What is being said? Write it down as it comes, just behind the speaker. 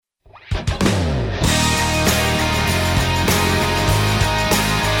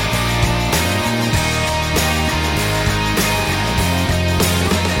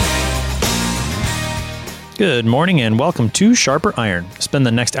Good morning and welcome to Sharper Iron. Spend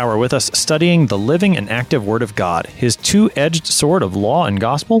the next hour with us studying the living and active Word of God, His two-edged sword of law and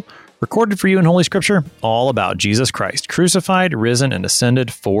gospel, recorded for you in Holy Scripture, all about Jesus Christ, crucified, risen, and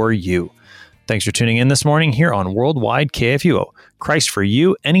ascended for you. Thanks for tuning in this morning here on Worldwide KFUO. Christ for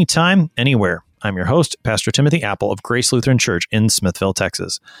you, anytime, anywhere. I'm your host, Pastor Timothy Apple of Grace Lutheran Church in Smithville,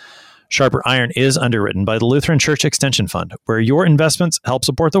 Texas. Sharper Iron is underwritten by the Lutheran Church Extension Fund, where your investments help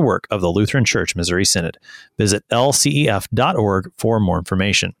support the work of the Lutheran Church Missouri Synod. Visit lcef.org for more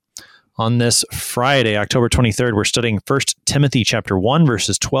information. On this Friday, October 23rd, we're studying 1 Timothy chapter 1,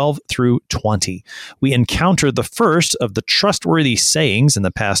 verses 12 through 20. We encounter the first of the trustworthy sayings in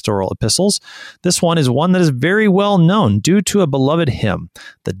the pastoral epistles. This one is one that is very well known due to a beloved hymn.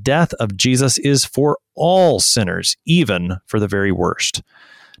 The death of Jesus is for all sinners, even for the very worst.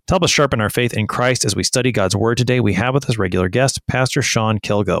 To help us sharpen our faith in Christ as we study God's Word today, we have with us regular guest, Pastor Sean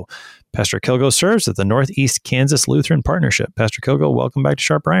Kilgo. Pastor Kilgo serves at the Northeast Kansas Lutheran Partnership. Pastor Kilgo, welcome back to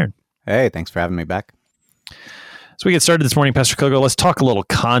Sharper Iron. Hey, thanks for having me back. So we get started this morning, Pastor Kilgo. Let's talk a little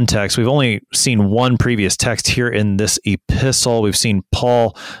context. We've only seen one previous text here in this epistle. We've seen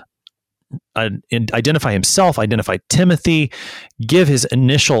Paul identify himself, identify Timothy, give his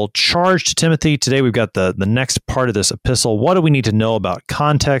initial charge to Timothy. Today we've got the next part of this epistle. What do we need to know about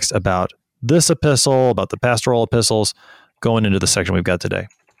context, about this epistle, about the pastoral epistles, going into the section we've got today?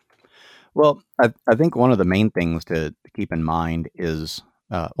 Well, I think one of the main things to keep in mind is,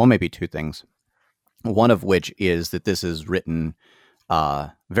 maybe two things. One of which is that this is written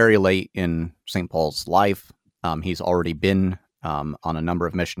very late in St. Paul's life. He's already been on a number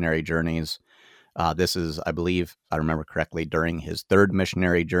of missionary journeys. This is, I believe, I remember correctly, during his third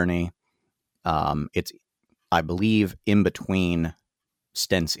missionary journey. It's, I believe, in between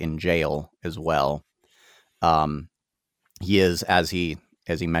stints in jail as well. He is, as he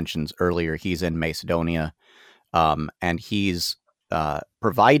mentions earlier, he's in Macedonia, and he's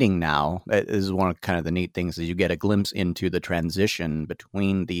providing now. This is one of kind of the neat things, is you get a glimpse into the transition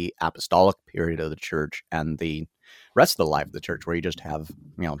between the apostolic period of the church and the rest of the life of the church, where you just have,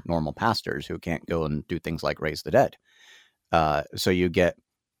 normal pastors who can't go and do things like raise the dead. So you get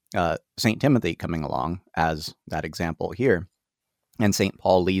St. Timothy coming along as that example here. And St.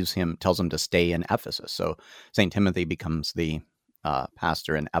 Paul tells him to stay in Ephesus. So St. Timothy becomes the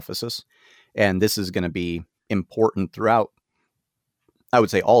pastor in Ephesus. And this is going to be important throughout, I would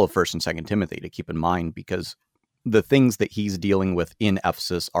say, all of 1st and 2nd Timothy to keep in mind, because the things that he's dealing with in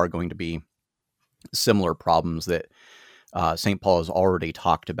Ephesus are going to be similar problems that St. Paul has already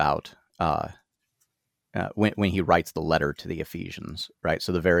talked about when he writes the letter to the Ephesians, right?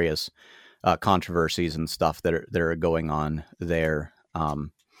 So the various controversies and stuff that are going on there.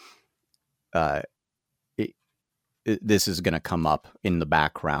 This is going to come up in the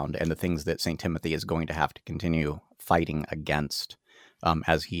background, and the things that St. Timothy is going to have to continue fighting against,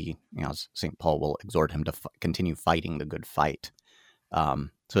 as St. Paul will exhort him to continue fighting the good fight.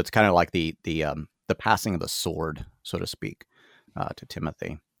 So it's kind of like the passing of the sword, so to speak, to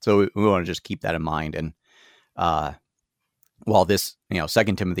Timothy. So we want to just keep that in mind. And while this,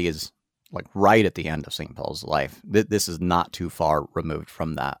 2nd Timothy is like right at the end of St. Paul's life, this is not too far removed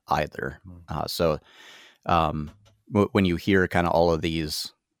from that either. So when you hear kind of all of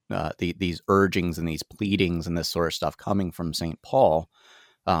these urgings and these pleadings and this sort of stuff coming from St. Paul,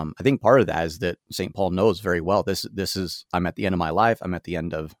 I think part of that is that St. Paul knows very well, this is, I'm at the end of my life. I'm at the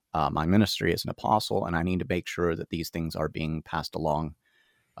end of my ministry as an apostle, and I need to make sure that these things are being passed along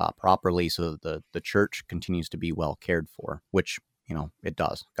properly, so that the church continues to be well cared for, which, it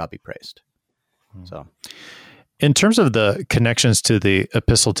does. God be praised. So, in terms of the connections to the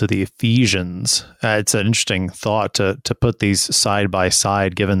epistle to the Ephesians, it's an interesting thought to put these side by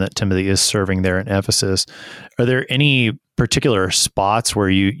side, given that Timothy is serving there in Ephesus. Are there any particular spots where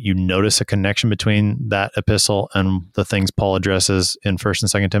you notice a connection between that epistle and the things Paul addresses in 1st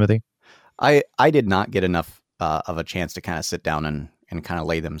and 2nd Timothy? I did not get enough of a chance to kind of sit down and kind of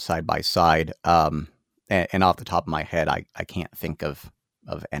lay them side by side. And off the top of my head, I can't think of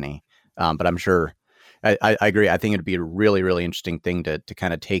any. But I'm sure I agree. I think it'd be a really, really interesting thing to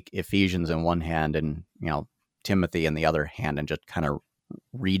kind of take Ephesians in one hand and, Timothy in the other hand, and just kind of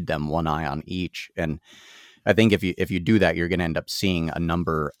read them one eye on each. And I think if you do that, you're going to end up seeing a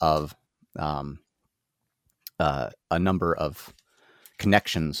number of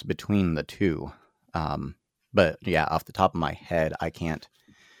connections between the two. But yeah, off the top of my head, I can't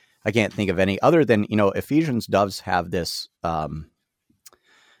think of any other than, Ephesians does have this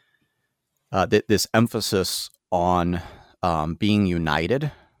this emphasis on being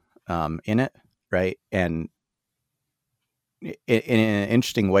united in it, right? And in an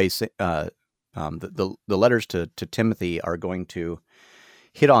interesting way, the letters to Timothy are going to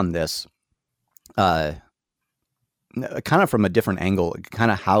hit on this kind of from a different angle, kind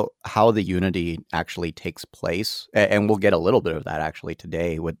of how the unity actually takes place. And we'll get a little bit of that actually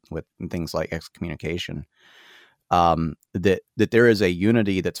today with things like excommunication. That there is a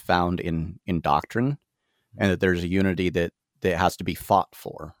unity that's found in doctrine, and that there's a unity that has to be fought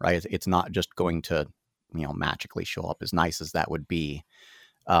for, right? It's not just going to, magically show up, as nice as that would be.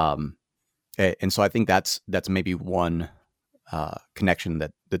 And so I think that's maybe one connection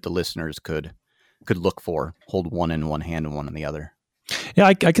that the listeners could look for. Hold one in one hand and one in the other. Yeah,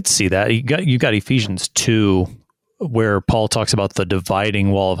 I could see that. You got Ephesians 2, where Paul talks about the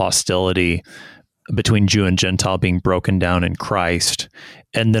dividing wall of hostility between Jew and Gentile being broken down in Christ.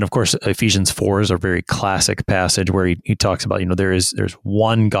 And then, of course, Ephesians 4 is a very classic passage where he talks about, there's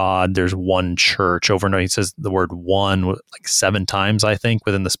one God, there's one church. Over and over, he says the word one like 7 times, I think,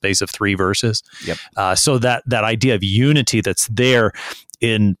 within the space of 3 verses. Yep. So that idea of unity that's there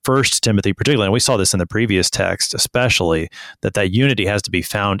in 1 Timothy particularly, and we saw this in the previous text especially, that unity has to be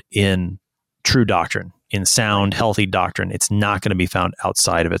found in true doctrine, in sound, healthy doctrine. It's not going to be found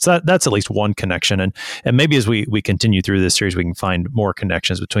outside of it. So that's at least one connection. And maybe as we continue through this series, we can find more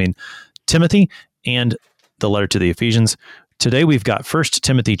connections between Timothy and the letter to the Ephesians. Today, we've got 1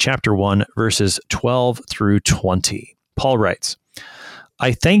 Timothy chapter 1, verses 12 through 20. Paul writes,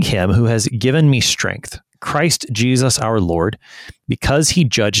 "I thank him who has given me strength, Christ Jesus our Lord, because he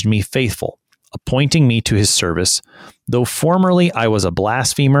judged me faithful, appointing me to his service, though formerly I was a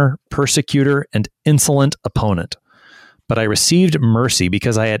blasphemer, persecutor, and insolent opponent. But I received mercy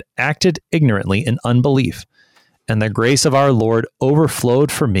because I had acted ignorantly in unbelief, and the grace of our Lord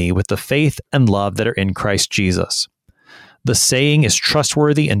overflowed for me with the faith and love that are in Christ Jesus. The saying is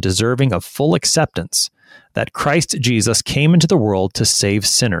trustworthy and deserving of full acceptance, that Christ Jesus came into the world to save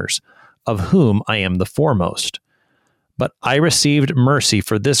sinners, of whom I am the foremost. But I received mercy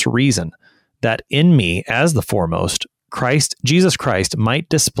for this reason, that in me, as the foremost, Jesus Christ might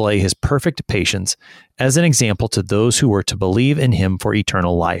display his perfect patience as an example to those who were to believe in him for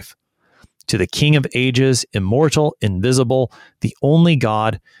eternal life. To the King of ages, immortal, invisible, the only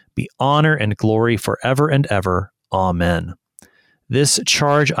God, be honor and glory forever and ever. Amen. This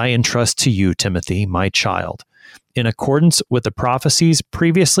charge I entrust to you, Timothy, my child, in accordance with the prophecies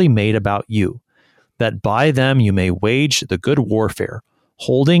previously made about you, that by them you may wage the good warfare,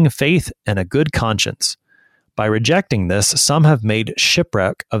 holding faith and a good conscience. By rejecting this, some have made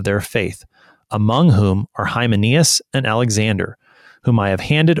shipwreck of their faith, among whom are Hymenaeus and Alexander, whom I have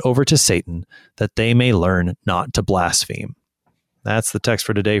handed over to Satan, that they may learn not to blaspheme." That's the text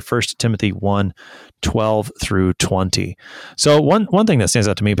for today, 1 Timothy 1, 12 through 20. So one thing that stands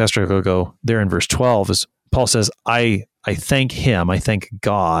out to me, Pastor Gogo, there in verse 12, is Paul says, I thank him, I thank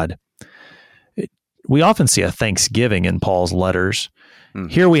God. We often see a thanksgiving in Paul's letters.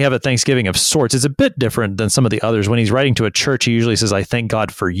 Here we have a thanksgiving of sorts. It's a bit different than some of the others. When he's writing to a church, he usually says, I thank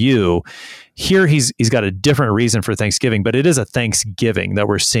God for you. Here he's got a different reason for thanksgiving, but it is a thanksgiving that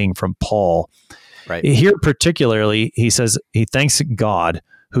we're seeing from Paul. Right. Here particularly, he says he thanks God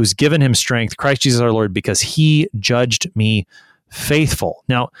who's given him strength, Christ Jesus our Lord, because he judged me faithful.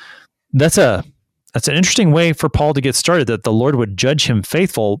 Now, that's an interesting way for Paul to get started, that the Lord would judge him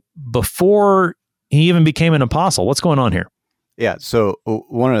faithful before he even became an apostle. What's going on here? Yeah. So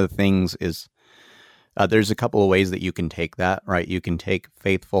one of the things is there's a couple of ways that you can take that, right? You can take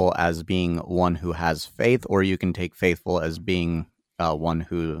faithful as being one who has faith, or you can take faithful as being one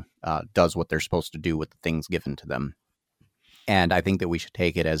who does what they're supposed to do with the things given to them. And I think that we should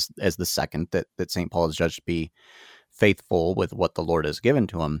take it as the second, that St. Paul is judged to be faithful with what the Lord has given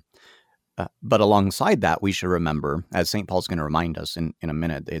to him. But alongside that, we should remember, as St. Paul's going to remind us in a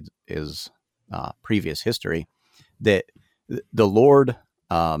minute, is previous history, that the Lord,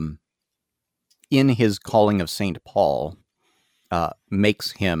 in his calling of St. Paul,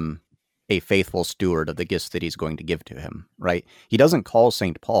 makes him a faithful steward of the gifts that he's going to give to him, right? He doesn't call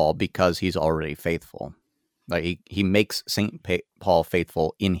St. Paul because he's already faithful. Like he makes St. Paul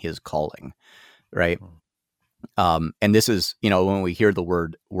faithful in his calling, right? And this is, when we hear the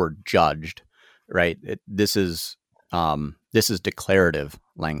word judged, right? This is declarative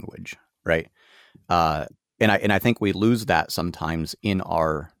language, right? And I think we lose that sometimes in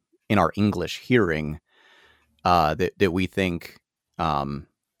our English hearing, that we think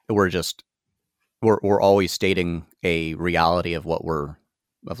we're always stating a reality of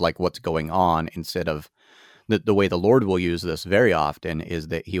what's going on, instead of the way the Lord will use this very often is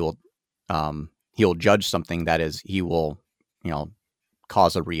that he'll judge something, that is, he will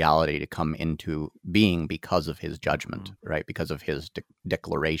cause a reality to come into being because of his judgment, right? Because of his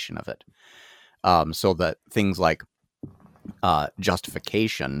declaration of it. So that things like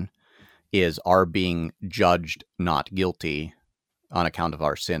justification is our being judged not guilty on account of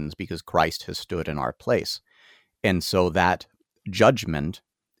our sins because Christ has stood in our place. And so that judgment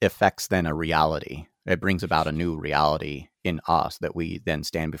affects then a reality. It brings about a new reality in us that we then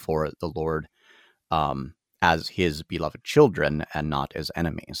stand before the Lord as his beloved children and not as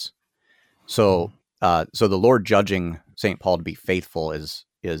enemies. So so the Lord judging St. Paul to be faithful is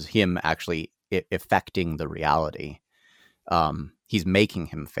him actually affecting the reality. He's making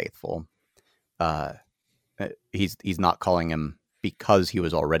him faithful. He's not calling him because he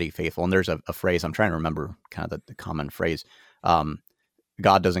was already faithful. And there's a phrase, I'm trying to remember kind of the common phrase.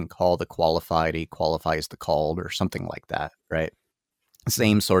 God doesn't call the qualified, he qualifies the called, or something like that, right?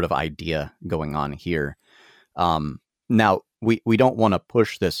 Same sort of idea going on here. Now, we don't want to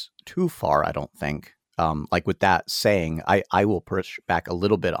push this too far, I don't think. Like with that saying, I will push back a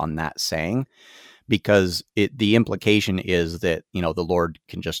little bit on that saying, because the implication is that, the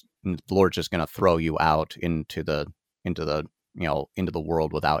Lord's just going to throw you out into the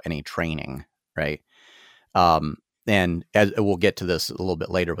world without any training, right? And as we'll get to this a little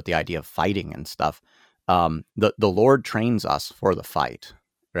bit later with the idea of fighting and stuff, the Lord trains us for the fight,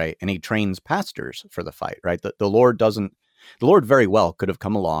 right? And he trains pastors for the fight, right? The Lord very well could have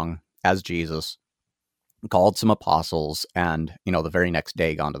come along as Jesus, called some apostles, and, the very next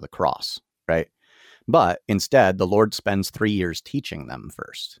day gone to the cross, right? But instead, the Lord spends 3 years teaching them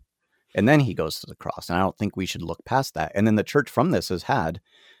first, and then he goes to the cross. And I don't think we should look past that. And then the church from this has had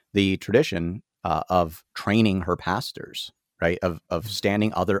the tradition of training her pastors, right? Of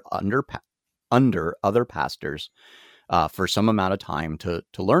standing under other pastors for some amount of time to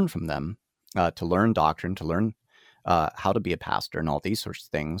learn from them, to learn doctrine, to learn how to be a pastor and all these sorts of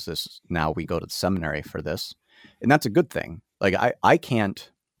things. Now we go to the seminary for this, and that's a good thing. Like I cannot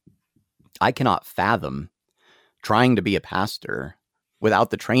fathom trying to be a pastor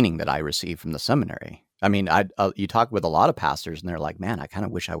without the training that I received from the seminary. I mean, you talk with a lot of pastors and they're like, man, I kind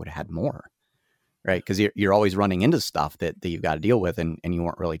of wish I would have had more, right? Because you're always running into stuff that you've got to deal with, and you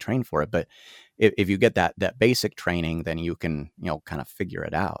weren't really trained for it. But if you get that basic training, then you can, kind of figure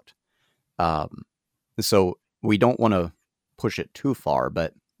it out. So we don't want to push it too far,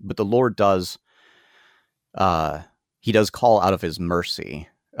 but the Lord does, he does call out of his mercy,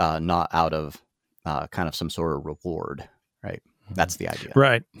 not out of kind of some sort of reward, right? That's the idea.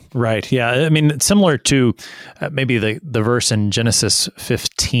 Right. Yeah. I mean, similar to maybe the verse in Genesis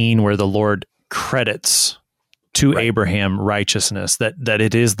 15 where the Lord credits to Abraham righteousness, that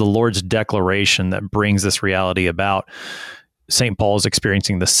it is the Lord's declaration that brings this reality about. St. Paul is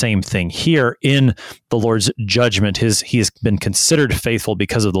experiencing the same thing here in the Lord's judgment. He has been considered faithful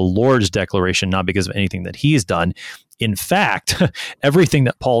because of the Lord's declaration, not because of anything that he's done. In fact, everything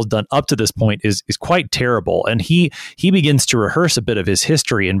that Paul's done up to this point is quite terrible. And he begins to rehearse a bit of his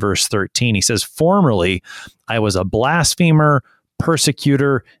history in verse 13. He says, "Formerly, I was a blasphemer,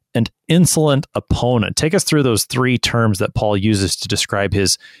 persecutor, and insolent opponent." Take us through those three terms that Paul uses to describe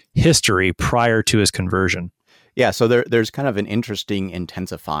his history prior to his conversion. Yeah, so there's kind of an interesting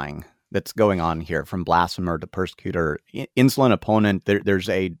intensifying that's going on here from blasphemer to persecutor. Insolent opponent, there's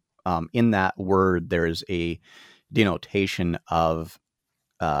a, in that word, there's a denotation of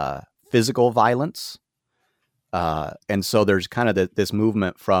physical violence. And so there's kind of this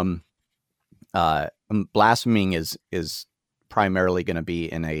movement from blaspheming is primarily going to be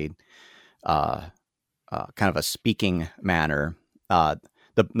in a kind of a speaking manner.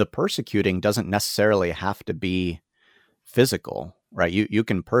 The persecuting doesn't necessarily have to be physical, right? You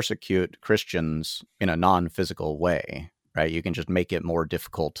can persecute Christians in a non-physical way, right? You can just make it more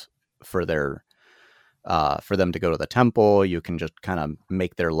difficult for them to go to the temple. You can just kind of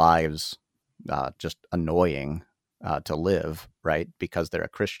make their lives just annoying to live, right? Because they're a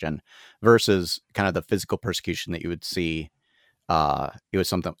Christian, versus kind of the physical persecution that you would see. It was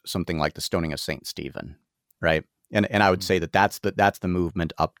something like the stoning of Saint Stephen, right? And I would say that's the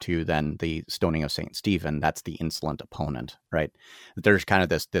movement up to then the stoning of Saint Stephen. That's the insolent opponent, right? There's kind of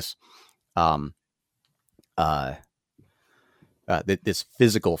this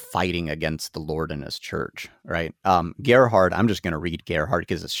physical fighting against the Lord and his church, right? Gerhard, I'm just going to read Gerhard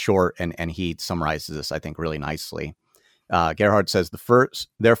because it's short and he summarizes this, I think, really nicely. Gerhard says,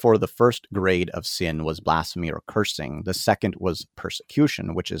 therefore, the first grade of sin was blasphemy or cursing. The second was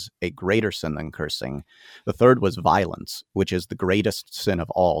persecution, which is a greater sin than cursing. The third was violence, which is the greatest sin of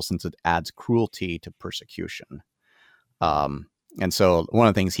all, since it adds cruelty to persecution. And so one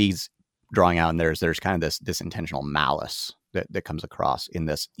of the things he's drawing out in there is there's kind of this intentional malice that comes across in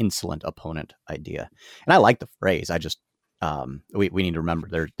this insolent opponent idea. And I like the phrase. we need to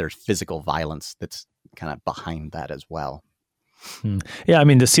remember there's physical violence that's kind of behind that as well. Yeah, I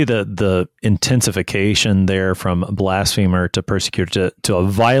mean, to see the intensification there from blasphemer to persecutor to a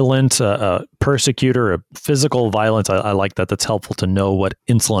violent persecutor, a physical violence, I like that. That's helpful to know what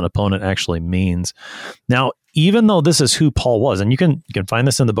insolent opponent actually means. Now, even though this is who Paul was, and you can find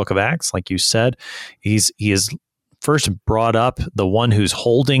this in the book of Acts, like you said, he is first brought up the one who's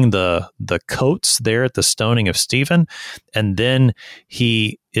holding the coats there at the stoning of Stephen, and then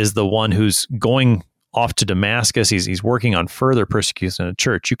he is the one who's going off to Damascus. He's working on further persecution of the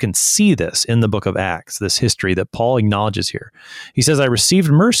church. You can see this in the book of Acts, this history that Paul acknowledges here. He says, I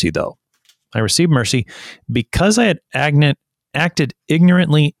received mercy, though. I received mercy because I had acted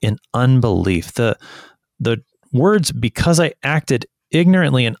ignorantly in unbelief. The words, because I acted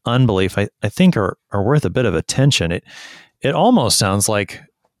ignorantly in unbelief, I think are worth a bit of attention. It almost sounds like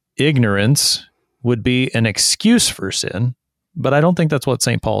ignorance would be an excuse for sin, but I don't think that's what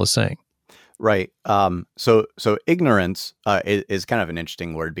St. Paul is saying. Right. So ignorance is kind of an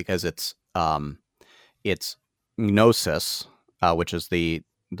interesting word because it's gnosis, which is the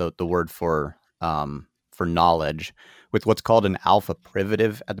word for knowledge, with what's called an alpha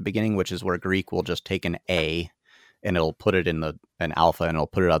privative at the beginning, which is where Greek will just take an A and it'll put it in an alpha and it'll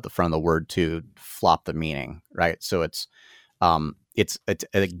put it at the front of the word to flop the meaning. Right. So it's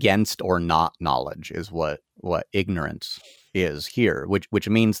against or not knowledge is what ignorance is here, which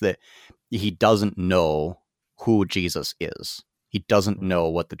means that he doesn't know who Jesus is. He doesn't know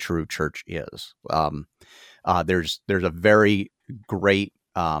what the true church is. There's a very great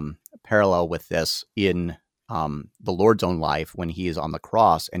parallel with this in the Lord's own life when he is on the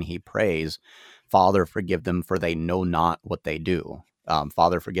cross and he prays, Father, forgive them for they know not what they do.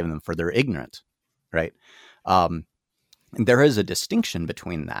 Father, forgive them for they're ignorant, right? And there is a distinction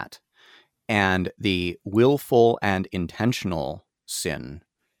between that and the willful and intentional sin,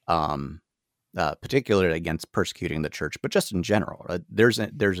 particularly against persecuting the church, but just in general. There's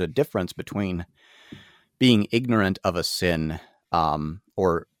a difference between being ignorant of a sin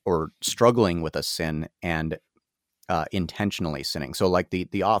or struggling with a sin and intentionally sinning. So like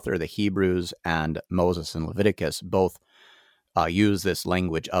the author of the Hebrews and Moses and Leviticus both use this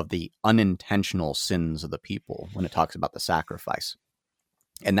language of the unintentional sins of the people when it talks about the sacrifice.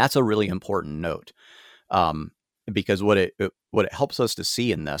 And that's a really important note because what it helps us to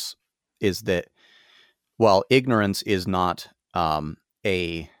see in this is that while ignorance is not what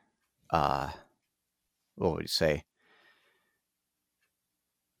would you say,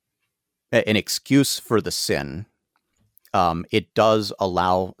 an excuse for the sin, it does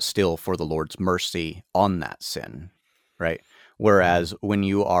allow still for the Lord's mercy on that sin, right? Whereas when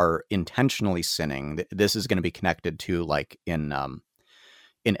you are intentionally sinning, this is going to be connected to like in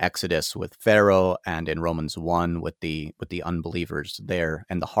Exodus with Pharaoh and in Romans 1 with the unbelievers there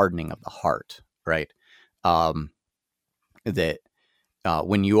and the hardening of the heart, right? That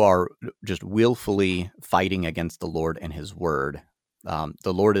when you are just willfully fighting against the Lord and his word,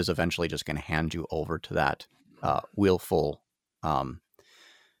 the Lord is eventually just going to hand you over to that willful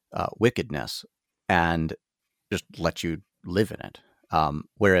wickedness and just let you live in it.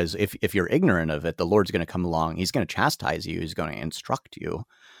 Whereas if you're ignorant of it, the Lord's going to come along. He's going to chastise you. He's going to instruct you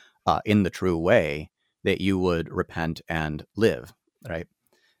in the true way that you would repent and live, right?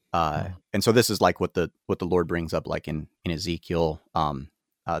 And so this is like what the Lord brings up, like in Ezekiel.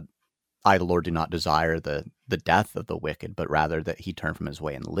 I, the Lord, do not desire the death of the wicked, but rather that he turn from his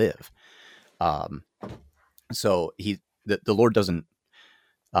way and live. So the Lord doesn't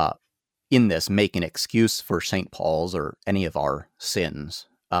in this make an excuse for St. Paul's or any of our sins,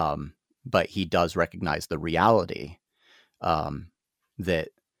 but he does recognize the reality that,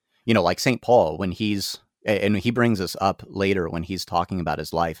 like St. Paul, when and he brings us up later when he's talking about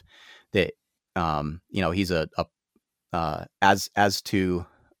his life, that he's as to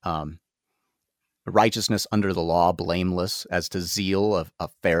righteousness under the law, blameless, as to zeal of a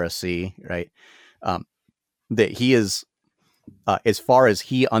Pharisee, right? That he is, as far as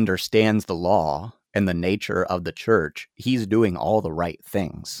he understands the law and the nature of the church, he's doing all the right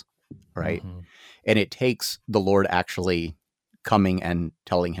things, right? Mm-hmm. And it takes the Lord actually coming and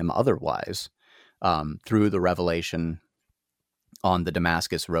telling him otherwise through the revelation on the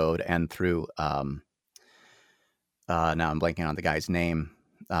Damascus Road and through, now I'm blanking on the guy's name,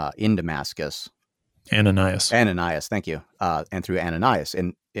 in Damascus. Ananias, thank you. And through Ananias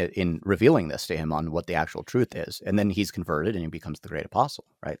in revealing this to him on what the actual truth is. And then he's converted and he becomes the great apostle,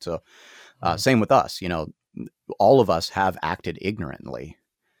 right? So same with us, all of us have acted ignorantly.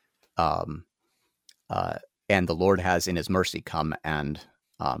 And the Lord has in his mercy come and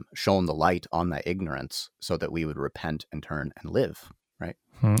shone the light on that ignorance so that we would repent and turn and live. Right.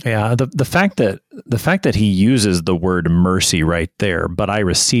 Yeah. The fact that he uses the word mercy right there, but I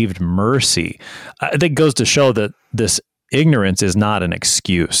received mercy, I think goes to show that this ignorance is not an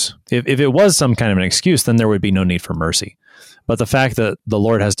excuse. If it was some kind of an excuse, then there would be no need for mercy. But the fact that the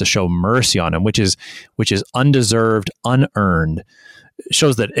Lord has to show mercy on him, which is undeserved, unearned,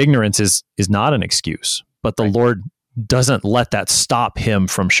 shows that ignorance is not an excuse. But the Lord doesn't let that stop him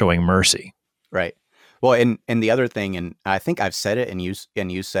from showing mercy. Right. Well, and the other thing, and I think I've said it, and you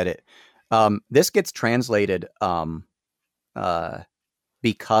said it. This gets translated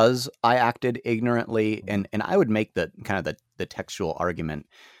because I acted ignorantly, and I would make the kind of the textual argument.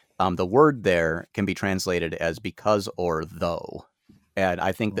 The word there can be translated as because or though, and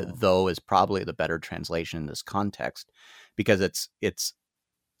I think that though is probably the better translation in this context, because it's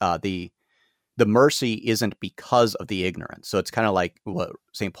the mercy isn't because of the ignorance. So it's kind of like what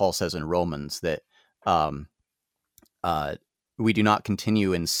St. Paul says in Romans, that we do not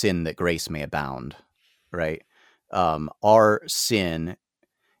continue in sin that grace may abound, right? Our sinning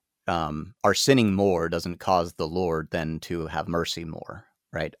more doesn't cause the Lord then to have mercy more,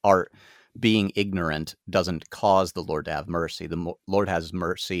 right? Our being ignorant doesn't cause the Lord to have mercy. The Lord has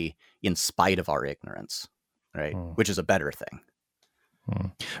mercy in spite of our ignorance, right? Which is a better thing.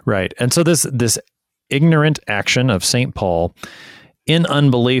 Right. And so this ignorant action of St. Paul in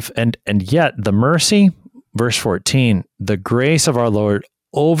unbelief, and yet the mercy, verse 14, the grace of our Lord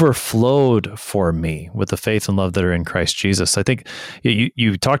overflowed for me with the faith and love that are in Christ Jesus. I think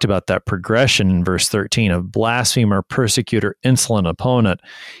you talked about that progression in verse 13 of blasphemer, persecutor, insolent opponent.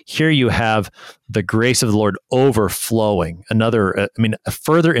 Here you have the grace of the Lord overflowing. A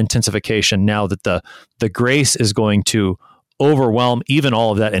further intensification now that the grace is going to overwhelm even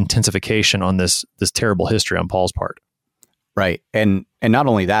all of that intensification on this terrible history on Paul's part. Right. And not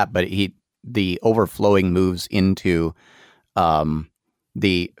only that, but the overflowing moves into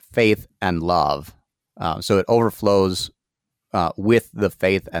the faith and love. So it overflows with the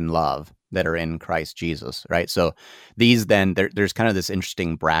faith and love that are in Christ Jesus, right? So these then, there's kind of this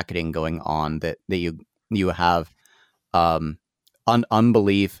interesting bracketing going on that you have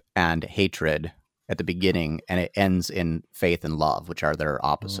unbelief and hatred at the beginning, and it ends in faith and love, which are their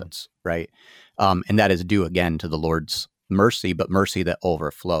opposites, right? And that is due again to the Lord's mercy, but mercy that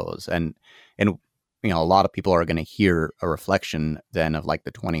overflows. And a lot of people are going to hear a reflection then of like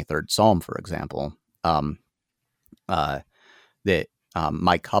the 23rd Psalm, for example, that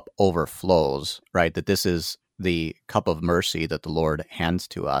my cup overflows, right? That this is the cup of mercy that the Lord hands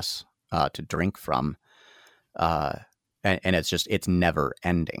to us to drink from, and it's never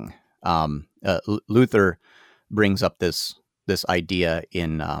ending. Luther brings up this idea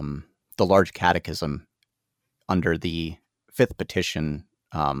in the Large Catechism under the fifth petition,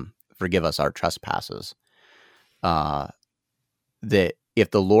 forgive us our trespasses, that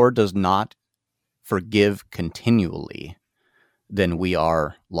if the Lord does not forgive continually, then we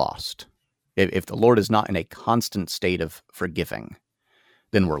are lost. If the Lord is not in a constant state of forgiving,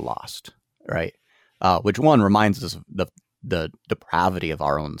 then we're lost, right? Which one reminds us of the depravity of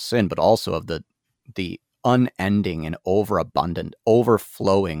our own sin, but also of the unending and overabundant,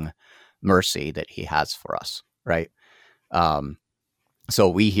 overflowing mercy that he has for us, right? So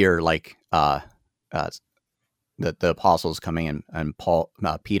we hear like the apostles coming in, and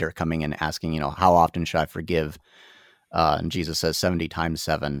Peter coming in asking, how often should I forgive? And Jesus says 70 times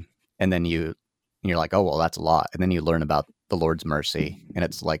 7. And then you're like, oh, well, that's a lot. And then you learn about the Lord's mercy, and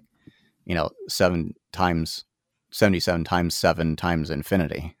it's like, 77 times 7 times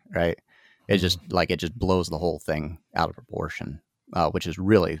infinity, right? It just blows the whole thing out of proportion, which is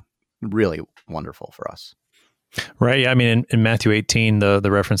really, really wonderful for us. Right. Yeah. I mean, in Matthew 18, the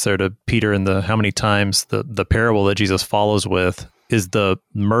reference there to Peter and the how many times, the parable that Jesus follows with is the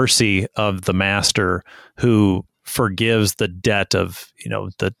mercy of the master who forgives the debt of,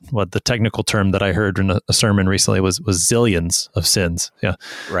 the technical term that I heard in a sermon recently was zillions of sins. Yeah.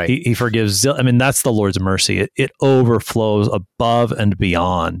 Right. He forgives. That's the Lord's mercy. It overflows above and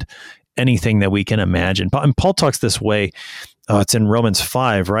beyond anything that we can imagine. And Paul talks this way. It's in Romans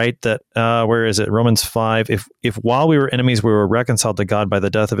 5, right? That where is it? Romans 5. If while we were enemies, we were reconciled to God by the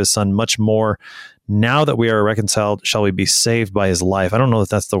death of his son, much more now that we are reconciled, shall we be saved by his life? I don't know if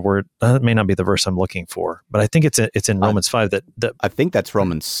that's the word. That may not be the verse I'm looking for, but I think it's in Romans 5 that I think that's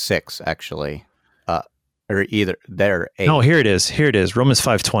Romans 6 actually, or either there. 8. No, here it is. Romans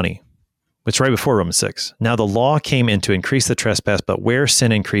 5:20. It's right before Romans 6. Now the law came in to increase the trespass, but where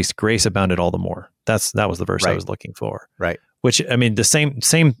sin increased, grace abounded all the more. That was the verse I was looking for. Right. Which, the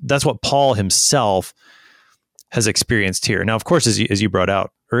same, that's what Paul himself has experienced here. Now, of course, as you brought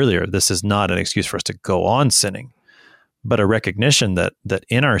out earlier, this is not an excuse for us to go on sinning, but a recognition that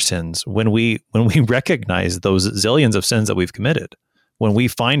in our sins, when we recognize those zillions of sins that we've committed, when we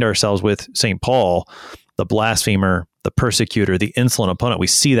find ourselves with St. Paul, the blasphemer, the persecutor, the insolent opponent, we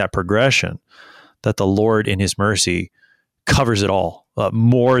see that progression, that the Lord in his mercy covers it all,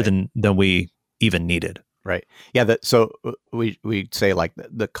 more than we even needed. Right. Yeah. So we say like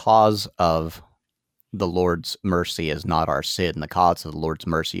the cause of the Lord's mercy is not our sin. The cause of the Lord's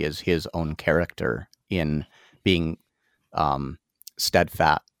mercy is his own character in being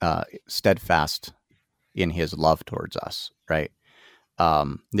steadfast in his love towards us. Right.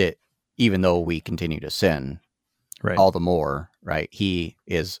 That even though we continue to sin, right, all the more, right, he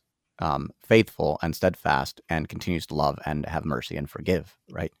is faithful and steadfast and continues to love and have mercy and forgive.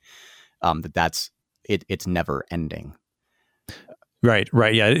 Right. It's never ending. Right.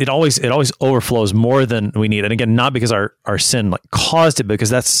 Yeah. It always overflows more than we need. And again, not because our sin caused it,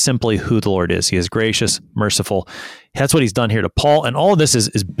 because that's simply who the Lord is. He is gracious, merciful. That's what he's done here to Paul. And all of this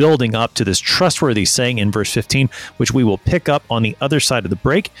is building up to this trustworthy saying in verse 15, which we will pick up on the other side of the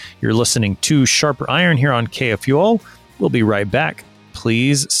break. You're listening to Sharper Iron here on KFUO. We'll be right back.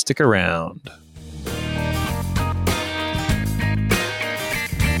 Please stick around.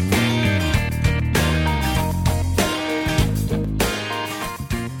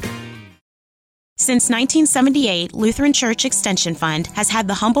 Since 1978, Lutheran Church Extension Fund has had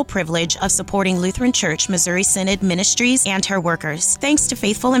the humble privilege of supporting Lutheran Church Missouri Synod ministries and her workers. Thanks to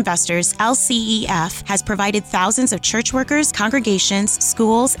faithful investors, LCEF has provided thousands of church workers, congregations,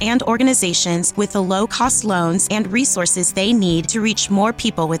 schools, and organizations with the low-cost loans and resources they need to reach more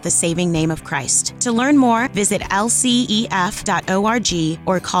people with the saving name of Christ. To learn more, visit lcef.org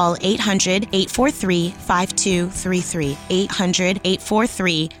or call 800-843-5233,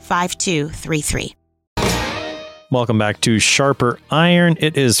 800-843-5233. Welcome back to Sharper Iron.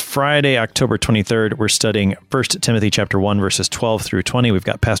 It is Friday, October 23rd. We're studying 1 Timothy chapter 1, verses 12 through 20. We've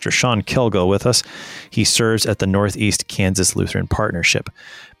got Pastor Sean Kilgo with us. He serves at the Northeast Kansas Lutheran Partnership.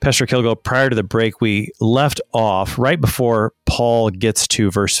 Pastor Kilgo, prior to the break, we left off right before Paul gets to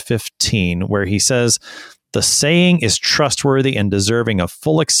verse 15, where he says, "The saying is trustworthy and deserving of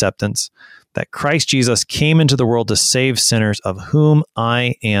full acceptance, that Christ Jesus came into the world to save sinners, of whom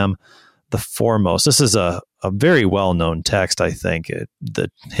I am the foremost." This is a very well-known text, I think. The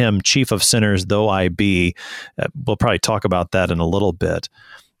hymn, "Chief of Sinners Though I Be," we'll probably talk about that in a little bit.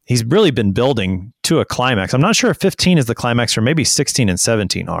 He's really been building to a climax. I'm not sure if 15 is the climax or maybe 16 and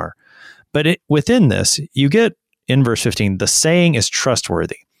 17 are. But within this, you get in verse 15, the saying is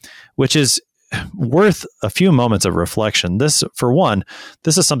trustworthy, which is worth a few moments of reflection. This, for one,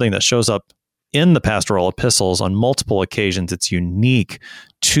 this is something that shows up in the pastoral epistles on multiple occasions. It's unique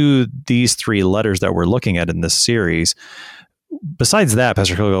to these three letters that we're looking at in this series. Besides that,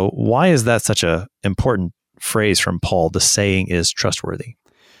 Pastor Kilgo, why is that such an important phrase from Paul? The saying is trustworthy.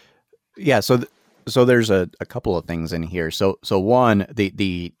 Yeah, so there's a couple of things in here. So one,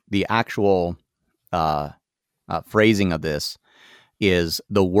 the actual phrasing of this is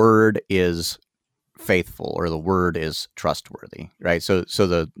the word is faithful, or the word is trustworthy, right? So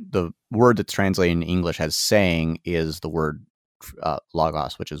the word that's translated in English as saying is the word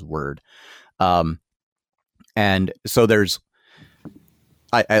logos, which is word. And so there's,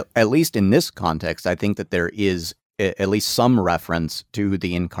 at least in this context, I think that there is at least some reference to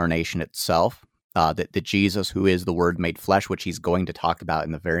the incarnation itself, that Jesus, who is the Word made flesh, which he's going to talk about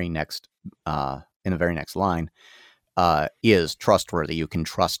in the very next line, is trustworthy. You can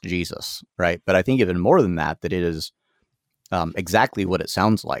trust Jesus, right? But I think even more than that, that it is exactly what it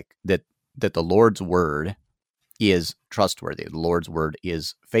sounds like, that the Lord's word is trustworthy. The Lord's word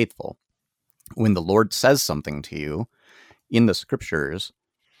is faithful. When the Lord says something to you in the scriptures,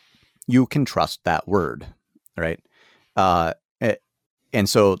 you can trust that word, right? And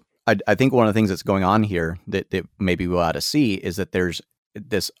so I think one of the things that's going on here that maybe we ought to see is that there's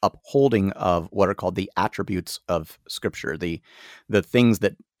this upholding of what are called the attributes of Scripture, the things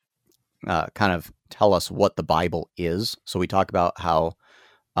that kind of tell us what the Bible is. So we talk about how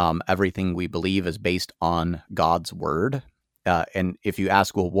everything we believe is based on God's word. And if you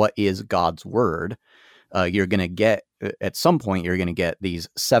ask, well, what is God's word? You're going to get, at some point, you're going to get these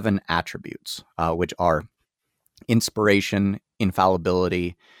 7 attributes, which are inspiration,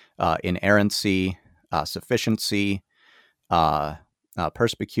 infallibility, inerrancy, sufficiency,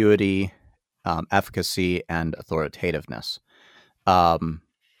 perspicuity, efficacy, and authoritativeness. A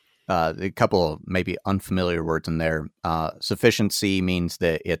couple of maybe unfamiliar words in there. Sufficiency means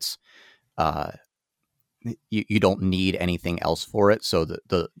that it's you don't need anything else for it. So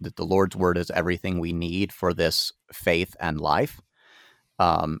the Lord's word is everything we need for this faith and life,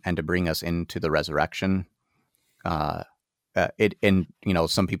 and to bring us into the resurrection. Some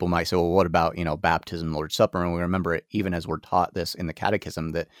people might say, well, what about, baptism, Lord's Supper? And we remember it, even as we're taught this in the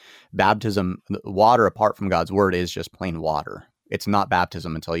catechism, that baptism, water apart from God's word, is just plain water. It's not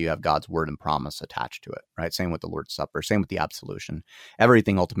baptism until you have God's word and promise attached to it, right? Same with the Lord's Supper, same with the absolution.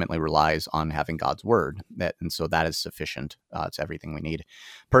 Everything ultimately relies on having God's word, and so that is sufficient. It's everything we need.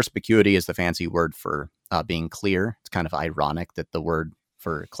 Perspicuity is the fancy word for being clear. It's kind of ironic that the word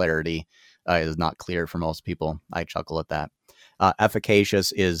for clarity is not clear for most people. I chuckle at that.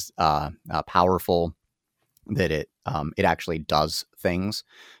 Efficacious is powerful, that it actually does things.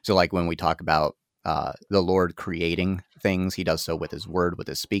 So like when we talk about the Lord creating things, he does so with his word, with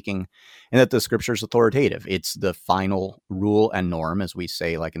his speaking, and that the scripture is authoritative. It's the final rule and norm, as we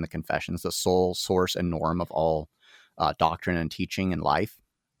say, like in the confessions, the sole source and norm of all doctrine and teaching and life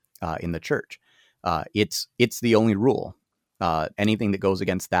in the church. It's the only rule. Anything that goes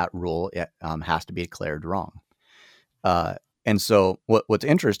against that rule has to be declared wrong. And so what's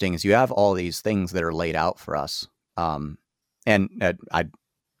interesting is you have all these things that are laid out for us. And I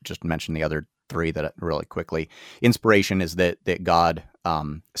just mentioned the other three that really quickly. Inspiration is that God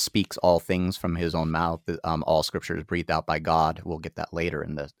speaks all things from his own mouth. All scripture is breathed out by God. We'll get that later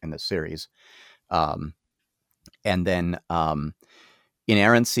in the series. And then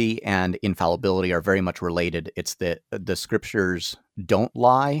inerrancy and infallibility are very much related. It's that the scriptures don't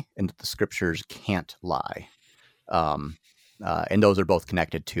lie and that the scriptures can't lie. And those are both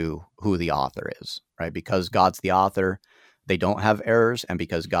connected to who the author is, right? Because God's the author, they don't have errors, and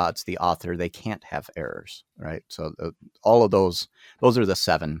because God's the author, they can't have errors, right? So all of those are the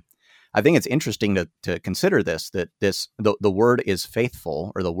seven. I think it's interesting to consider this, that the word is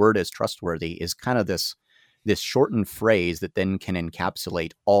faithful, or the word is trustworthy, is kind of this shortened phrase that then can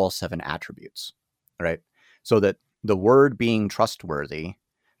encapsulate all seven attributes, right? So that the word being trustworthy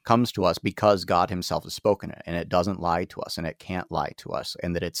comes to us because God himself has spoken it, and it doesn't lie to us, and it can't lie to us,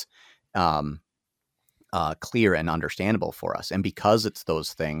 and that it's clear and understandable for us. And because it's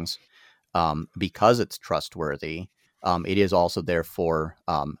those things, because it's trustworthy, it is also therefore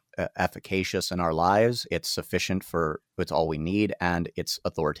efficacious in our lives. It's sufficient it's all we need, and it's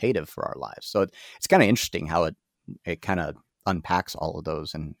authoritative for our lives. So it's kind of interesting how it kind of unpacks all of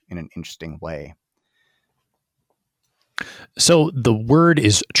those in an interesting way. So the word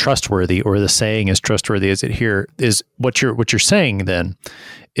is trustworthy, or the saying is trustworthy, is it here? Is what you're saying then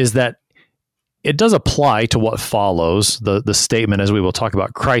is that it does apply to what follows, the statement, as we will talk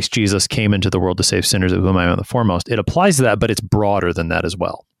about, Christ Jesus came into the world to save sinners, of whom I am the foremost. It applies to that, but it's broader than that as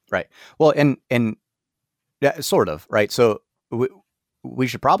well. Right. Well, and yeah, sort of, right? So we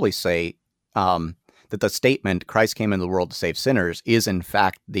should probably say that the statement, Christ came into the world to save sinners, is in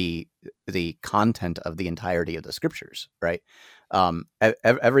fact the content of the entirety of the scriptures, right?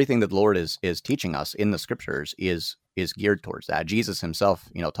 Everything that the Lord is teaching us in the scriptures is geared towards that. Jesus himself,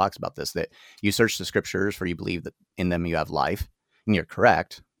 talks about this, that you search the scriptures for you believe that in them you have life, and you're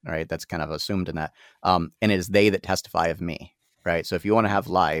correct, right? That's kind of assumed in that. And it is they that testify of me, right? So if you want to have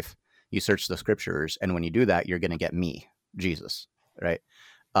life, you search the scriptures, and when you do that, you're going to get me, Jesus, right?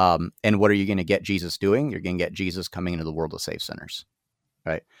 And what are you going to get Jesus doing? You're going to get Jesus coming into the world to save sinners,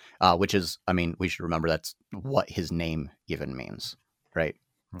 right? Which is, we should remember that's what his name even means, right?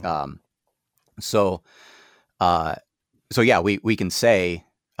 Mm-hmm. So yeah, we can say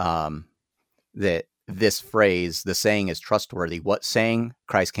that this phrase, the saying is trustworthy. What saying?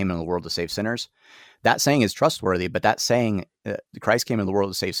 Christ came into the world to save sinners. That saying is trustworthy, but that saying, Christ came into the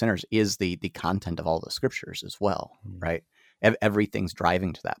world to save sinners, is the content of all the scriptures as well, right? Everything's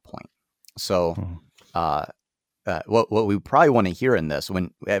driving to that point. So what we probably want to hear in this,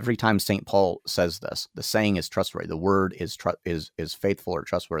 every time St. Paul says this, the saying is trustworthy, the word is faithful or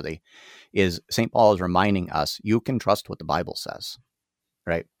trustworthy, is St. Paul is reminding us, you can trust what the Bible says,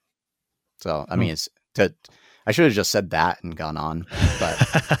 right? So, I should have just said that and gone on,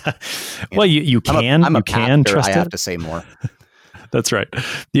 but well, you can trust it. I have to say more. That's right.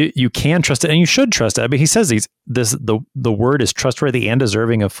 You can trust it, and you should trust it. He says the word is trustworthy and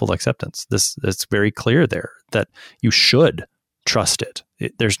deserving of full acceptance. It's very clear there that you should trust it.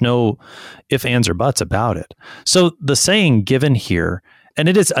 There's no ifs, ands, or buts about it. So the saying given here, and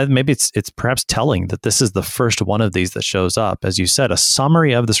it is maybe it's perhaps telling that this is the first one of these that shows up, as you said, a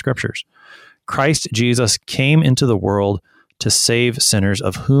summary of the scriptures. Christ Jesus came into the world to save sinners,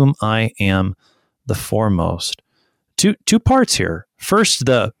 of whom I am the foremost. Two parts here. First,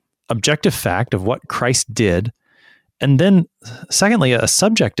 the objective fact of what Christ did, and then secondly, a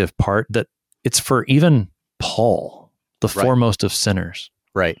subjective part that it's for even Paul, the Right. foremost of sinners.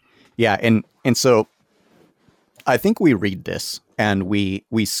 Right. Yeah. And so I think we read this and we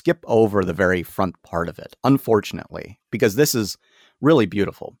skip over the very front part of it, unfortunately, because this is really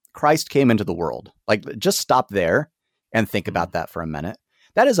beautiful. Christ came into the world. Like, just stop there and think about that for a minute.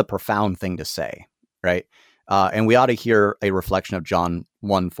 That is a profound thing to say, right? And we ought to hear a reflection of John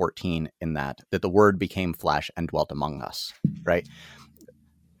 1:14 in that the Word became flesh and dwelt among us, right?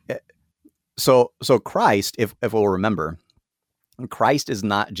 So Christ, if we'll remember, Christ is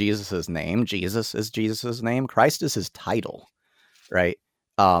not Jesus's name. Jesus is Jesus's name. Christ is his title, right?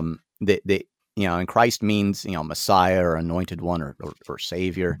 And Christ means, Messiah or anointed one or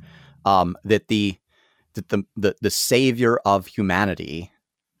Savior. That the Savior of humanity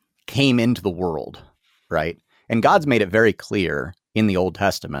came into the world, right? And God's made it very clear in the Old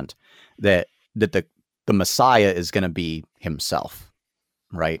Testament that the Messiah is going to be himself,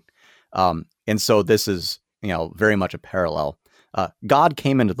 right? And so this is, very much a parallel. God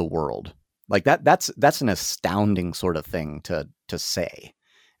came into the world. Like that's an astounding sort of thing to say,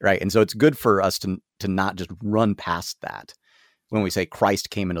 right? And so it's good for us to not just run past that when we say Christ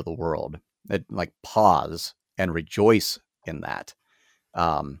came into the world. Like, pause and rejoice in that,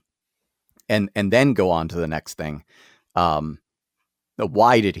 and then go on to the next thing.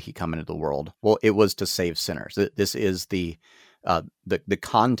 Why did he come into the world? Well, it was to save sinners. This is the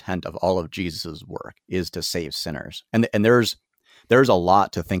content of all of Jesus's work, is to save sinners, and there's a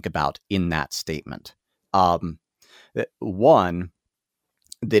lot to think about in that statement. One,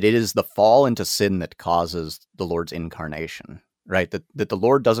 that it is the fall into sin that causes the Lord's incarnation, right? That the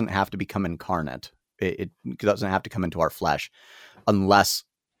Lord doesn't have to become incarnate. It doesn't have to come into our flesh unless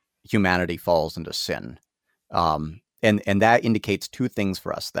humanity falls into sin. And that indicates two things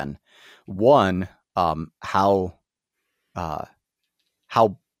for us then. One, how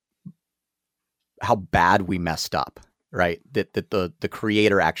bad we messed up, right? That the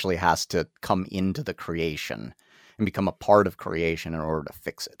Creator actually has to come into the creation and become a part of creation in order to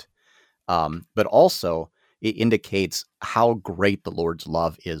fix it. But also, it indicates how great the Lord's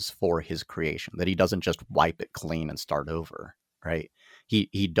love is for his creation, that he doesn't just wipe it clean and start over, right?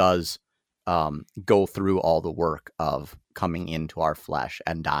 He does go through all the work of coming into our flesh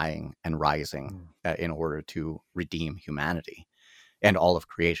and dying and rising in order to redeem humanity and all of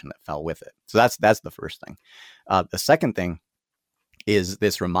creation that fell with it. So that's the first thing. The second thing is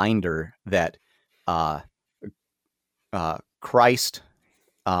this reminder that Christ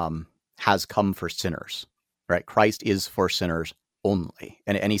has come for sinners, right? Christ is for sinners only.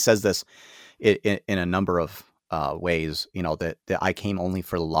 And he says this in a number of ways, that I came only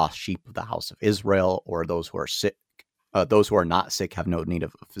for the lost sheep of the house of Israel, or those who are sick. Those who are not sick have no need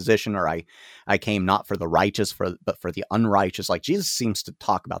of a physician, or I came not for the righteous, but for the unrighteous. Like, Jesus seems to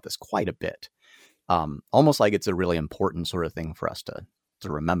talk about this quite a bit, almost like it's a really important sort of thing for us to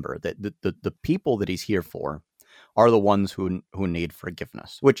remember, that the people that he's here for are the ones who need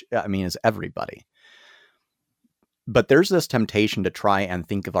forgiveness, which, I mean, is everybody. But there's this temptation to try and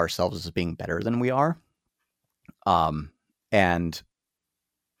think of ourselves as being better than we are. And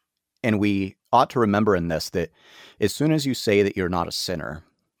we ought to remember in this that as soon as you say that you're not a sinner,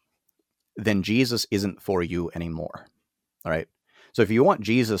 then Jesus isn't for you anymore. All right. So if you want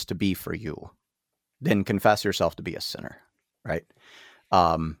Jesus to be for you, then confess yourself to be a sinner. Right.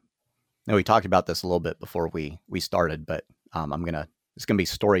 Now, we talked about this a little bit before we started, but it's gonna be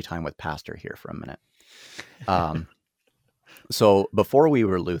story time with Pastor here for a minute. So before we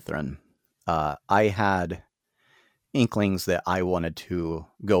were Lutheran, I had inklings that I wanted to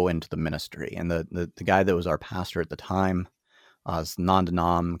go into the ministry, and the guy that was our pastor at the time was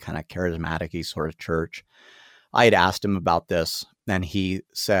non-denom, kind of charismatic-y sort of church. I had asked him about this, and he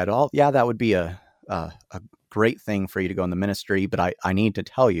said, "Oh, yeah, that would be a great thing for you to go in the ministry, but I need to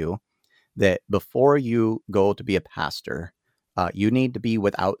tell you that before you go to be a pastor, you need to be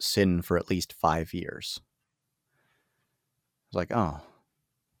without sin for at least 5 years." I was like, "Oh,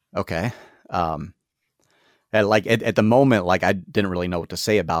 okay." And like at the moment, like, I didn't really know what to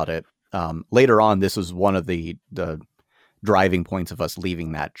say about it. Later on, this was one of the driving points of us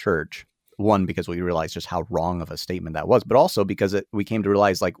leaving that church. One, because we realized just how wrong of a statement that was, but also because we came to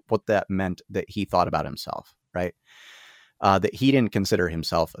realize like what that meant that he thought about himself, right? That he didn't consider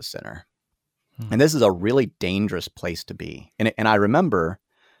himself a sinner. And this is a really dangerous place to be. And I remember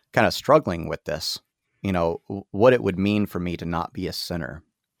kind of struggling with this, what it would mean for me to not be a sinner.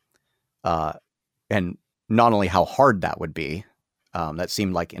 And not only how hard that would be, that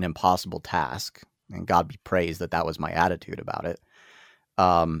seemed like an impossible task, and God be praised that was my attitude about it.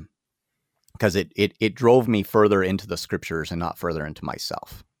 Because it drove me further into the scriptures and not further into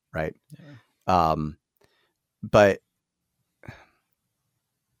myself, right? Um, but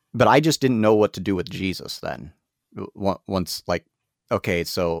I just didn't know what to do with Jesus then. Once, like, okay,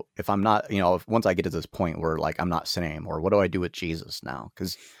 so if I'm not, once I get to this point where like I'm not sinning anymore, what do I do with Jesus now?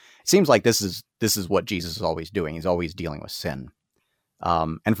 Because it seems like this is what Jesus is always doing. He's always dealing with sin.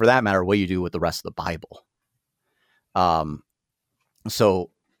 And for that matter, what do you do with the rest of the Bible? So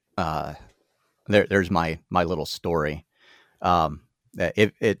there's my little story. If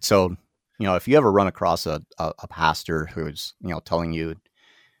you ever run across a pastor who's, telling you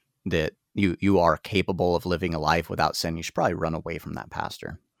that you are capable of living a life without sin, you should probably run away from that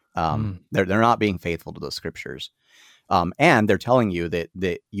pastor. They're not being faithful to the scriptures. And they're telling you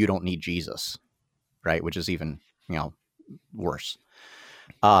that you don't need Jesus, right? Which is even, worse.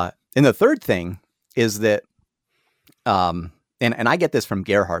 And the third thing is that, and I get this from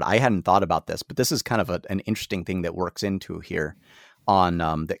Gerhard. I hadn't thought about this, but this is kind of an interesting thing that works into here on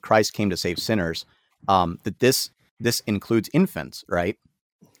that Christ came to save sinners. That this includes infants, right?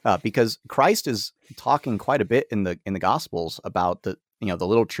 Because Christ is talking quite a bit in the Gospels about the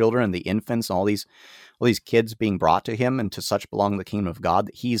little children and the infants and all these kids being brought to him, and to such belong the kingdom of God,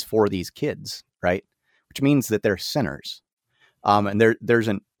 that he's for these kids, right? Which means that they're sinners. And there's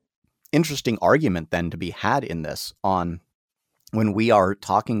an interesting argument then to be had in this on when we are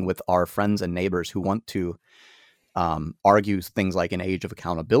talking with our friends and neighbors who want to argue things like an age of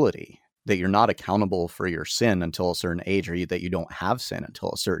accountability, that you're not accountable for your sin until a certain age, or that you don't have sin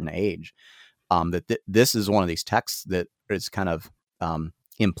until a certain age. This is one of these texts that is kind of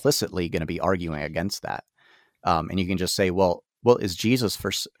implicitly going to be arguing against that. And you can just say, well, is Jesus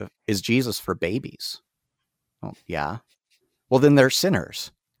for babies? Well, yeah. Well, then they're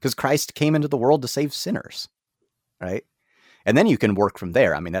sinners, because Christ came into the world to save sinners, right? And then you can work from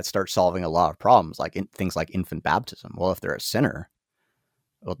there. I mean, that starts solving a lot of problems, like things like infant baptism. Well, if they're a sinner,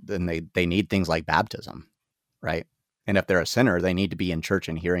 well, then they need things like baptism, right? And if they're a sinner, they need to be in church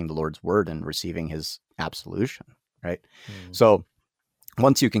and hearing the Lord's word and receiving his absolution, right? So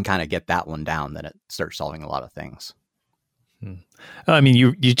once you can kind of get that one down, then it starts solving a lot of things. I mean,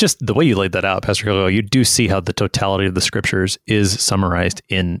 you just, the way you laid that out, Pastor Khalil, you do see how the totality of the scriptures is summarized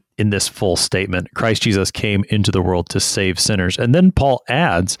in this full statement. Christ Jesus came into the world to save sinners. And then Paul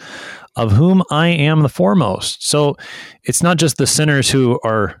adds, of whom I am the foremost. So it's not just the sinners who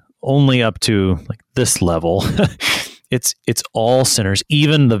are only up to like this level. It's all sinners,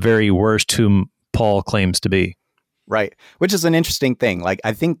 even the very worst whom Paul claims to be. Right. Which is an interesting thing. Like,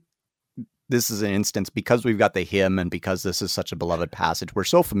 I think this is an instance, because we've got the hymn and because this is such a beloved passage, we're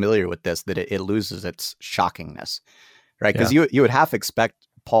so familiar with this that it loses its shockingness, right? Because you would half expect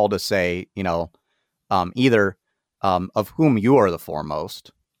Paul to say, either of whom you are the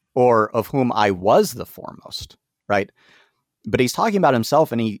foremost, or of whom I was the foremost, right? But he's talking about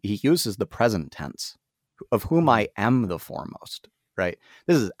himself, and he uses the present tense, of whom I am the foremost, right?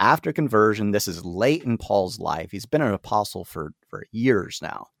 This is after conversion. This is late in Paul's life. He's been an apostle for years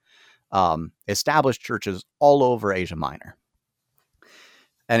now. Established churches all over Asia Minor.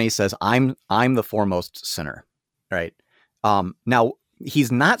 And he says, I'm the foremost sinner, right? Now,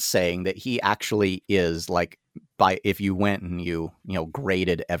 he's not saying that he actually is like, if you went and you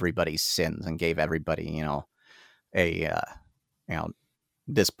graded everybody's sins and gave everybody,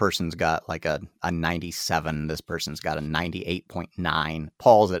 this person's got like a 97, this person's got a 98.9,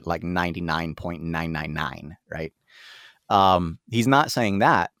 Paul's at like 99.999, right? He's not saying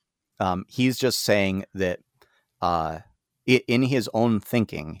that. He's just saying that in his own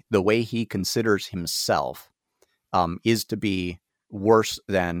thinking, the way he considers himself is to be worse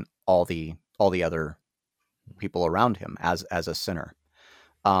than all the other people around him as a sinner.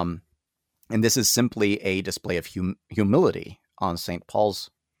 And this is simply a display of humility on St. Paul's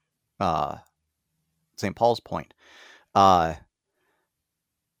point. Now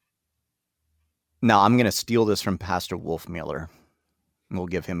I'm going to steal this from Pastor Wolfmueller. We'll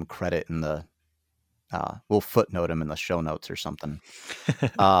give him credit in the, we'll footnote him in the show notes or something.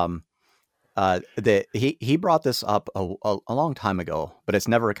 That he brought this up a long time ago, but it's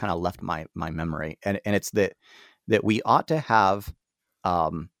never kind of left my memory. And it's that we ought to have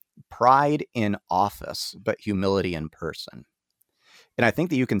pride in office, but humility in person. And I think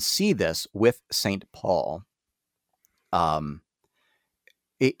that you can see this with St. Paul.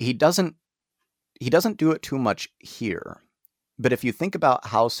 He doesn't do it too much here. But if you think about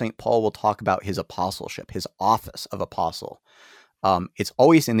how St. Paul will talk about his apostleship, his office of apostle, it's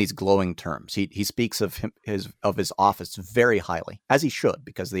always in these glowing terms. He speaks of his office very highly, as he should,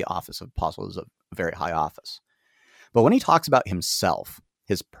 because the office of apostle is a very high office. But when he talks about himself,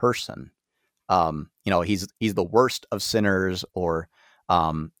 his person, he's the worst of sinners, or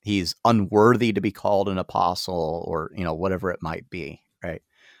He's unworthy to be called an apostle, or, whatever it might be, right?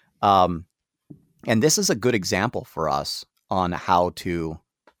 And this is a good example for us on how to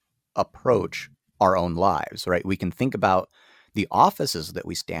approach our own lives, right? We can think about the offices that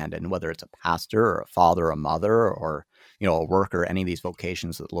we stand in, whether it's a pastor or a father or a mother or, a worker, any of these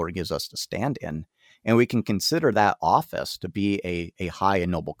vocations that the Lord gives us to stand in. And we can consider that office to be a high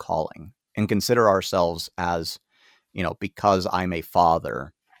and noble calling, and consider ourselves as, because I'm a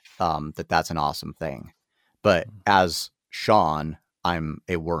father, that's an awesome thing. But as Sean, I'm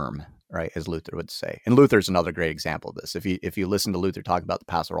a worm, right? As Luther would say. And Luther's another great example of this. If you listen to Luther talk about the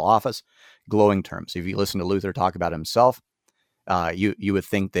pastoral office, glowing terms. If you listen to Luther talk about himself, you would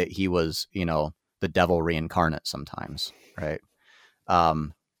think that he was, the devil reincarnate sometimes, right?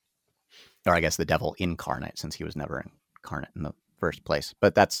 Or I guess the devil incarnate, since he was never incarnate in the first place.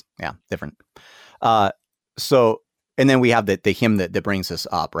 But that's, different. And then we have the hymn that brings us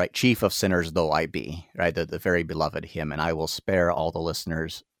up, right? Chief of sinners though I be, right? The very beloved hymn. And I will spare all the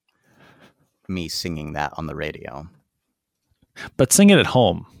listeners me singing that on the radio. But sing it at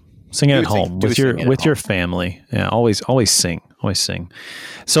home. Sing it at home with your family. Yeah, always sing. Always sing.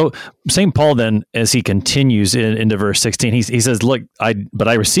 So St. Paul then, as he continues into verse 16, he says, "Look, I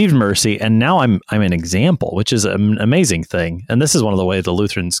received mercy, and now I'm an example," which is an amazing thing. And this is one of the ways the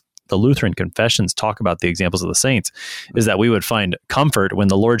Lutheran confessions talk about the examples of the saints, is that we would find comfort when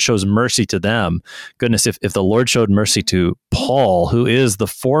the Lord shows mercy to them. Goodness, if the Lord showed mercy to Paul, who is the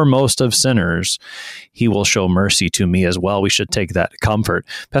foremost of sinners, he will show mercy to me as well. We should take that comfort.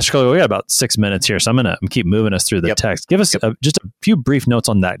 Pastor Kelly, we got about 6 minutes here, so I'm going to keep moving us through the text. Give us just a few brief notes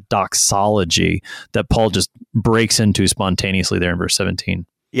on that doxology that Paul just breaks into spontaneously there in verse 17.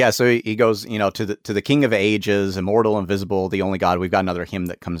 Yeah, so he goes, to the King of Ages, immortal, invisible, the only God. We've got another hymn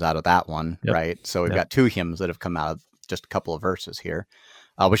that comes out of that one, right? So we've got two hymns that have come out of just a couple of verses here,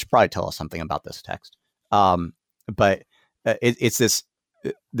 which should probably tell us something about this text. But it's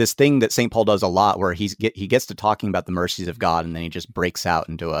this thing that St. Paul does a lot, where he gets to talking about the mercies of God, and then he just breaks out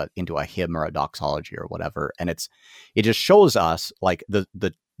into a hymn or a doxology or whatever, and it just shows us like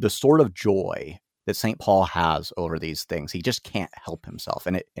the sort of joy that St. Paul has over these things. He just can't help himself.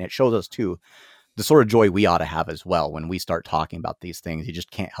 And it shows us too, the sort of joy we ought to have as well. When we start talking about these things, you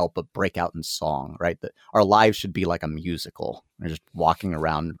just can't help but break out in song, right? That our lives should be like a musical. We're just walking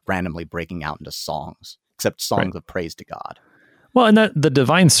around randomly breaking out into songs, except songs of praise to God. Well, and that the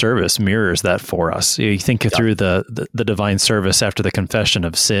divine service mirrors that for us. You think through the divine service after the confession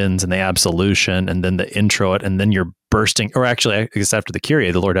of sins and the absolution, and then the introit, and then you're bursting, or actually, I guess after the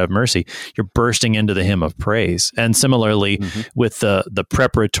Kyrie, the Lord have mercy, you're bursting into the hymn of praise. And similarly, with the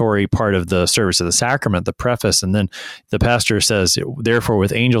preparatory part of the service of the sacrament, the preface, and then the pastor says, "Therefore,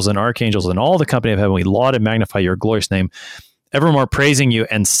 with angels and archangels and all the company of heaven, we laud and magnify your glorious name, evermore praising you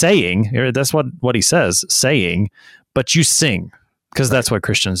and saying," that's what he says, saying, "but you sing." Because that's what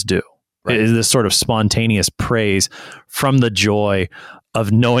Christians do. Right. It is this sort of spontaneous praise from the joy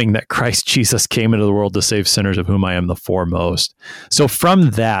of knowing that Christ Jesus came into the world to save sinners, of whom I am the foremost. So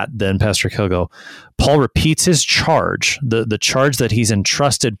from that, then, Pastor Kilgo, Paul repeats his charge, the charge that he's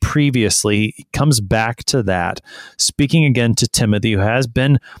entrusted previously. He comes back to that, speaking again to Timothy, who has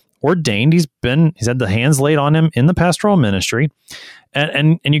been ordained. He's had the hands laid on him in the pastoral ministry.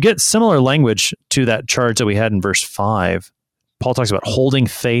 And you get similar language to that charge that we had in verse 5. Paul talks about holding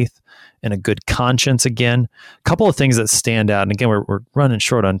faith and a good conscience again. A couple of things that stand out. And again, we're running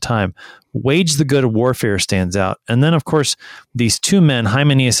short on time. Wage the good warfare stands out. And then, of course, these two men,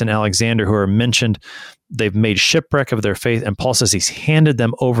 Hymenaeus and Alexander, who are mentioned, they've made shipwreck of their faith. And Paul says he's handed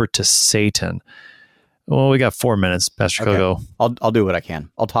them over to Satan. Well, we got 4 minutes, Pastor Kogo. I'll do what I can.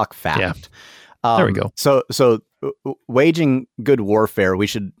 I'll talk fast. Yeah. There we go. So waging good warfare, we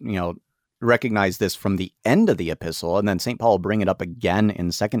should, recognize this from the end of the epistle, and then St. Paul will bring it up again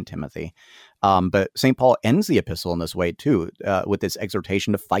in 2 Timothy. But St. Paul ends the epistle in this way too, with this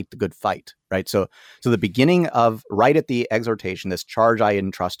exhortation to fight the good fight, right? So the beginning of, right at the exhortation, this charge I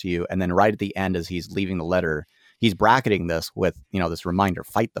entrust to you, and then right at the end as he's leaving the letter, he's bracketing this with, this reminder,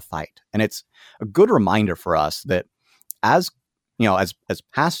 fight the fight. And it's a good reminder for us that as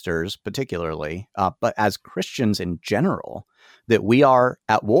pastors particularly, but as Christians in general, that we are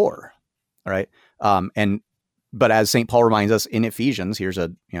at war. All right. But as St. Paul reminds us in Ephesians, here's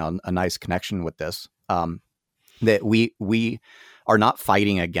a nice connection with this, that we are not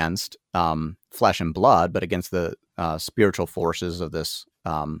fighting against flesh and blood, but against the spiritual forces of this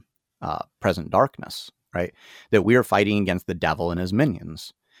present darkness, right? That we are fighting against the devil and his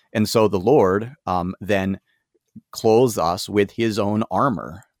minions. And so the Lord then clothes us with his own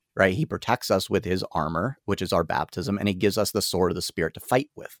armor, right? He protects us with his armor, which is our baptism, and he gives us the sword of the Spirit to fight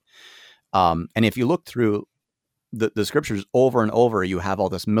with. And if you look through the scriptures over and over, you have all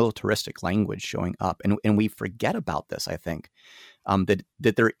this militaristic language showing up. And we forget about this, I think, that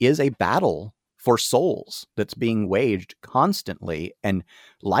there is a battle for souls that's being waged constantly. And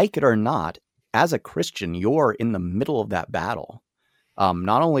like it or not, as a Christian, you're in the middle of that battle,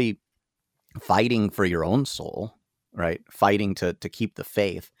 not only fighting for your own soul, right? Fighting to keep the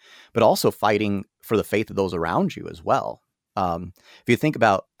faith, but also fighting for the faith of those around you as well. If you think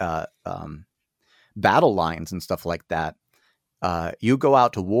about battle lines and stuff like that, you go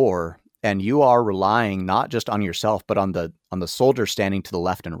out to war and you are relying not just on yourself, but on the soldier standing to the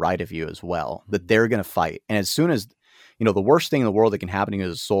left and right of you as well, that they're going to fight. And as soon as, the worst thing in the world that can happen to you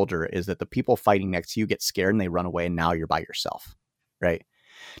as a soldier is that the people fighting next to you get scared and they run away, and now you're by yourself, right?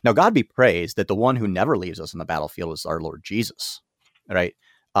 Now, God be praised that the one who never leaves us on the battlefield is our Lord Jesus, right?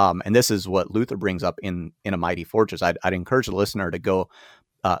 And this is what Luther brings up in A Mighty Fortress. I'd encourage the listener to go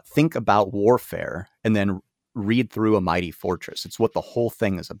think about warfare and then read through A Mighty Fortress. It's what the whole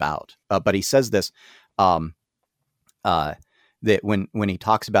thing is about. But he says this, that when he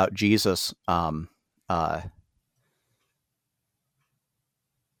talks about Jesus,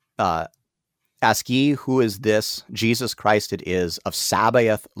 ask ye, who is this? Jesus Christ it is, of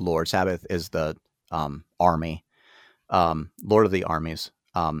Sabaoth Lord. Sabaoth is the army, Lord of the armies.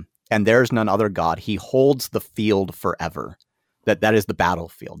 And there's none other God. He holds the field forever. That is the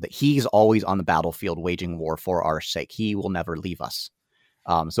battlefield, that he's always on the battlefield waging war for our sake. He will never leave us.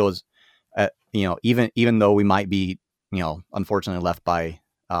 So as even though we might be, unfortunately left by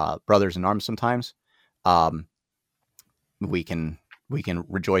brothers in arms sometimes, we can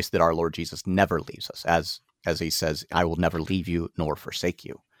rejoice that our Lord Jesus never leaves us, as he says, I will never leave you nor forsake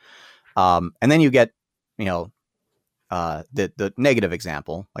you. And then you get, the negative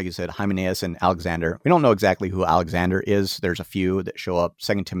example, like you said, Hymenaeus and Alexander. We don't know exactly who Alexander is. There's a few that show up.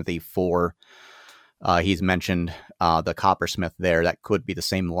 2 Timothy 4, he's mentioned the coppersmith there. That could be the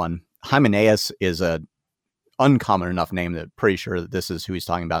same one. Hymenaeus is a uncommon enough name that I'm pretty sure that this is who he's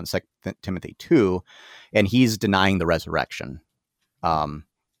talking about in 2 Timothy 2, and he's denying the resurrection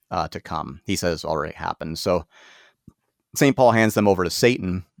to come. He says already happened. So St. Paul hands them over to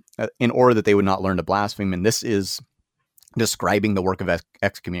Satan in order that they would not learn to blaspheme, and this is describing the work of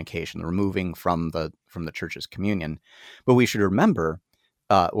excommunication, the removing from the church's communion. But we should remember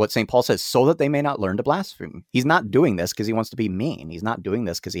what St. Paul says, so that they may not learn to blaspheme. He's not doing this because he wants to be mean. He's not doing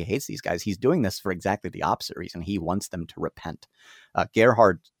this because he hates these guys. He's doing this for exactly the opposite reason. He wants them to repent.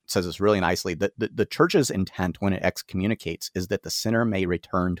 Gerhard says this really nicely, that the church's intent when it excommunicates is that the sinner may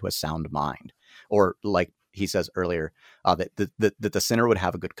return to a sound mind, or like he says earlier, that the sinner would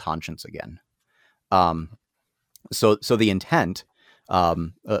have a good conscience again. So the intent,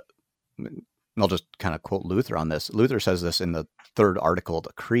 I'll just kind of quote Luther on this. Luther says this in the third article of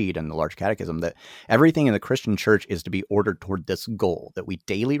the Creed and the Large Catechism, that everything in the Christian church is to be ordered toward this goal, that we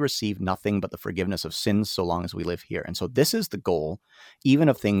daily receive nothing but the forgiveness of sins so long as we live here. And so this is the goal, even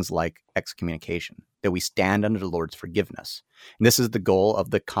of things like excommunication, that we stand under the Lord's forgiveness. And this is the goal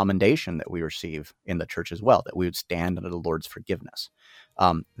of the commendation that we receive in the church as well, that we would stand under the Lord's forgiveness.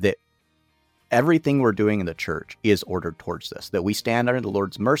 That everything we're doing in the church is ordered towards this, that we stand under the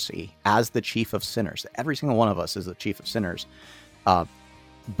Lord's mercy as the chief of sinners. Every single one of us is the chief of sinners,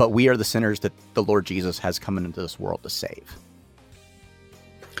 but we are the sinners that the Lord Jesus has come into this world to save.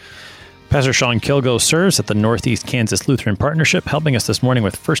 Pastor Sean Kilgo serves at the Northeast Kansas Lutheran Partnership, helping us this morning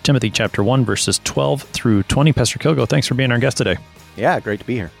with 1 Timothy chapter 1, verses 12 through 20. Pastor Kilgo, thanks for being our guest today. Yeah, great to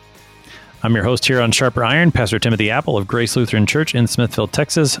be here. I'm your host here on Sharper Iron, Pastor Timothy Apple of Grace Lutheran Church in Smithville,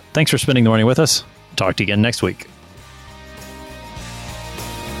 Texas. Thanks for spending the morning with us. Talk to you again next week.